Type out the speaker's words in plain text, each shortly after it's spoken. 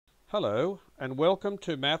Hello and welcome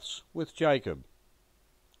to Maths with Jacob.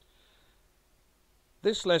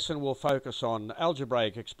 This lesson will focus on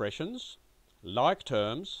algebraic expressions, like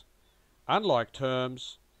terms, unlike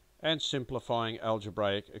terms, and simplifying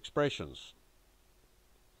algebraic expressions.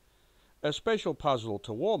 A special puzzle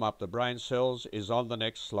to warm up the brain cells is on the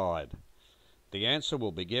next slide. The answer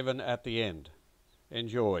will be given at the end.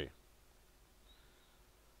 Enjoy.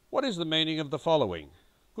 What is the meaning of the following?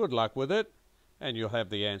 Good luck with it, and you'll have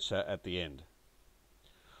the answer at the end.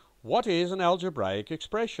 What is an algebraic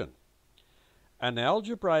expression? An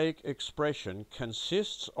algebraic expression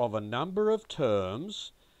consists of a number of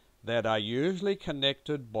terms that are usually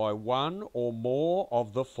connected by one or more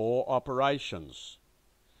of the four operations: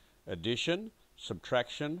 addition,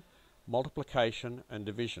 subtraction, multiplication, and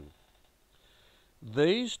division.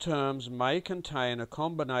 These terms may contain a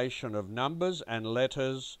combination of numbers and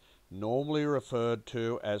letters normally referred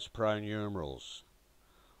to as pronumerals.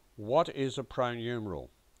 What is a pronumeral?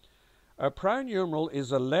 A pronumeral is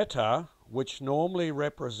a letter which normally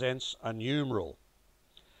represents a numeral.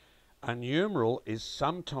 A numeral is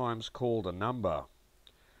sometimes called a number.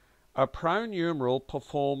 A pronumeral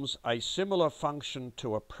performs a similar function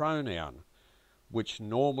to a pronoun, which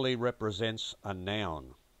normally represents a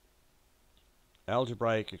noun.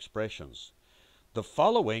 Algebraic expressions. The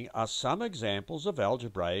following are some examples of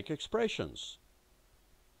algebraic expressions: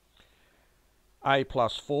 a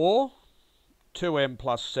plus 4, 2m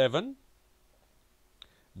plus 7,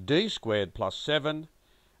 d squared plus 7,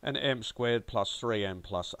 and m squared plus 3m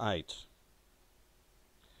plus 8.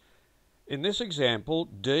 In this example,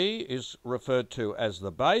 d is referred to as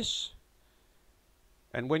the base,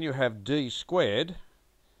 and when you have d squared,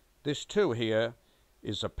 this 2 here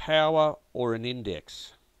is a power or an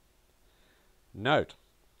index. Note,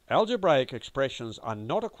 algebraic expressions are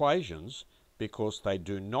not equations because they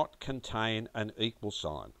do not contain an equal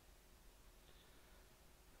sign.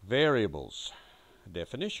 Variables.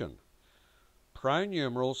 Definition.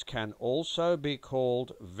 Pronumerals can also be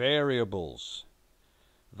called variables.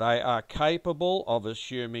 They are capable of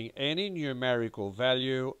assuming any numerical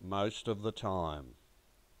value most of the time.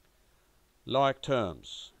 Like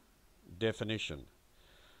terms. Definition.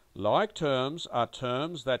 Like terms are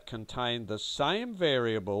terms that contain the same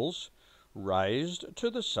variables raised to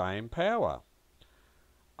the same power.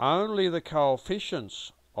 Only the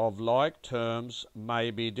coefficients of like terms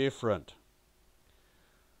may be different.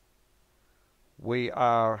 We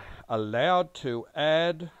are allowed to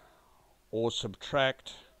add or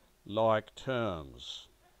subtract like terms.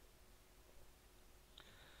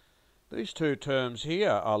 These two terms here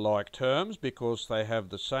are like terms because they have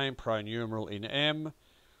the same pronumeral in m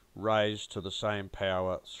raised to the same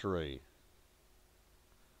power 3.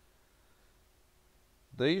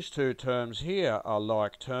 These two terms here are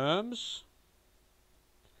like terms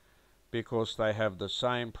because they have the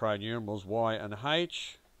same pronumerals y and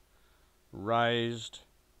h raised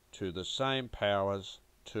to the same powers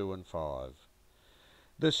 2 and 5.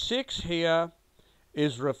 The 6 here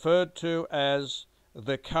is referred to as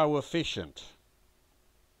the coefficient.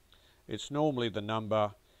 It's normally the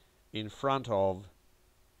number in front of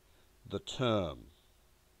the term.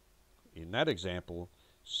 In that example,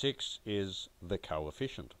 6 is the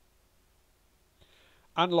coefficient.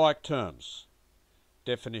 Unlike terms.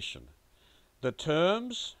 Definition. The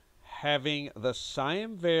terms having the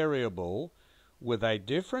same variable with a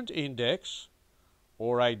different index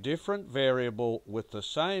or a different variable with the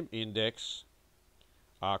same index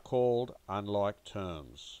are called unlike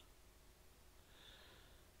terms.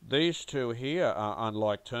 These two here are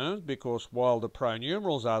unlike terms because while the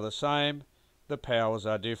pronumerals are the same, the powers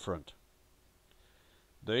are different.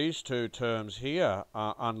 These two terms here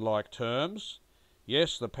are unlike terms.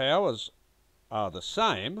 Yes, the powers are the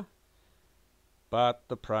same, but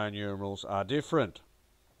the pronumerals are different.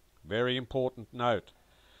 Very important note.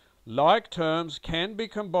 Like terms can be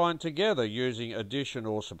combined together using addition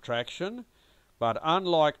or subtraction, but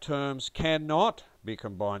unlike terms cannot be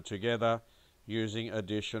combined together using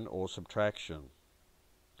addition or subtraction.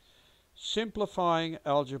 Simplifying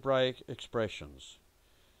algebraic expressions.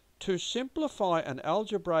 To simplify an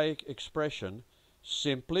algebraic expression,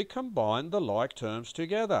 simply combine the like terms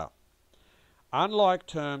together. Unlike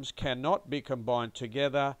terms cannot be combined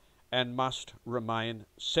together and must remain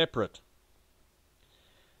separate.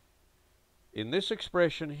 In this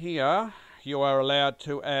expression here, you are allowed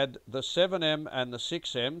to add the 7m and the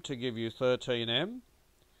 6m to give you 13m.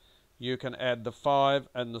 You can add the 5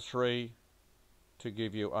 and the 3 to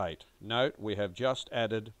give you 8. Note, we have just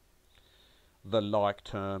added the like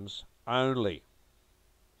terms only.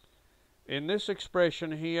 In this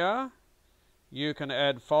expression here, you can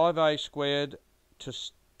add 5a squared to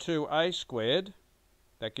 2a squared,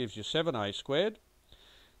 that gives you 7a squared.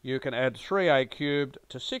 You can add 3a cubed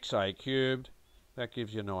to 6a cubed, that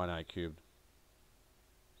gives you 9a cubed.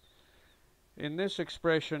 In this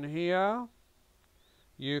expression here,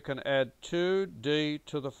 you can add 2d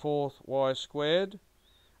to the 4th y squared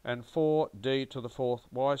and 4d to the 4th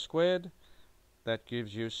y squared. That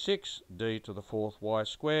gives you 6d to the 4th y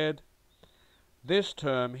squared. This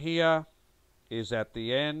term here is at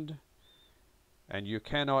the end, and you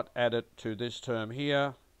cannot add it to this term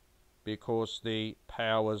here because the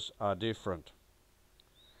powers are different.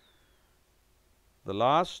 The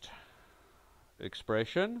last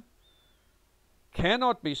expression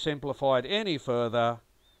cannot be simplified any further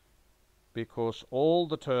because all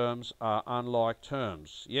the terms are unlike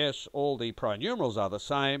terms. Yes, all the pronumerals are the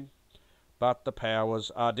same, but the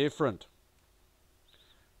powers are different.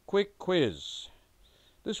 Quick quiz.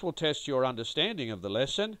 This will test your understanding of the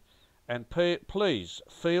lesson, and please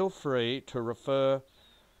feel free to refer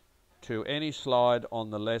to any slide on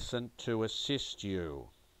the lesson to assist you,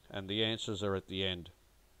 and the answers are at the end.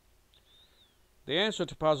 The answer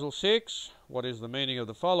to puzzle 6, what is the meaning of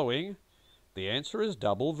the following? The answer is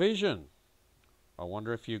double vision. I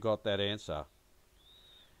wonder if you got that answer.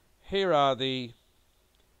 Here are the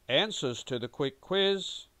answers to the quick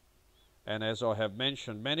quiz, and as I have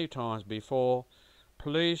mentioned many times before,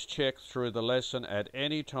 please check through the lesson at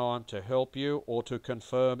any time to help you or to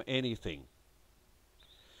confirm anything.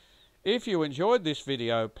 If you enjoyed this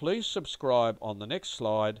video, please subscribe on the next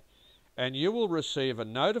slide and you will receive a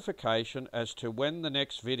notification as to when the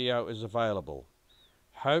next video is available.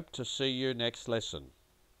 Hope to see you next lesson.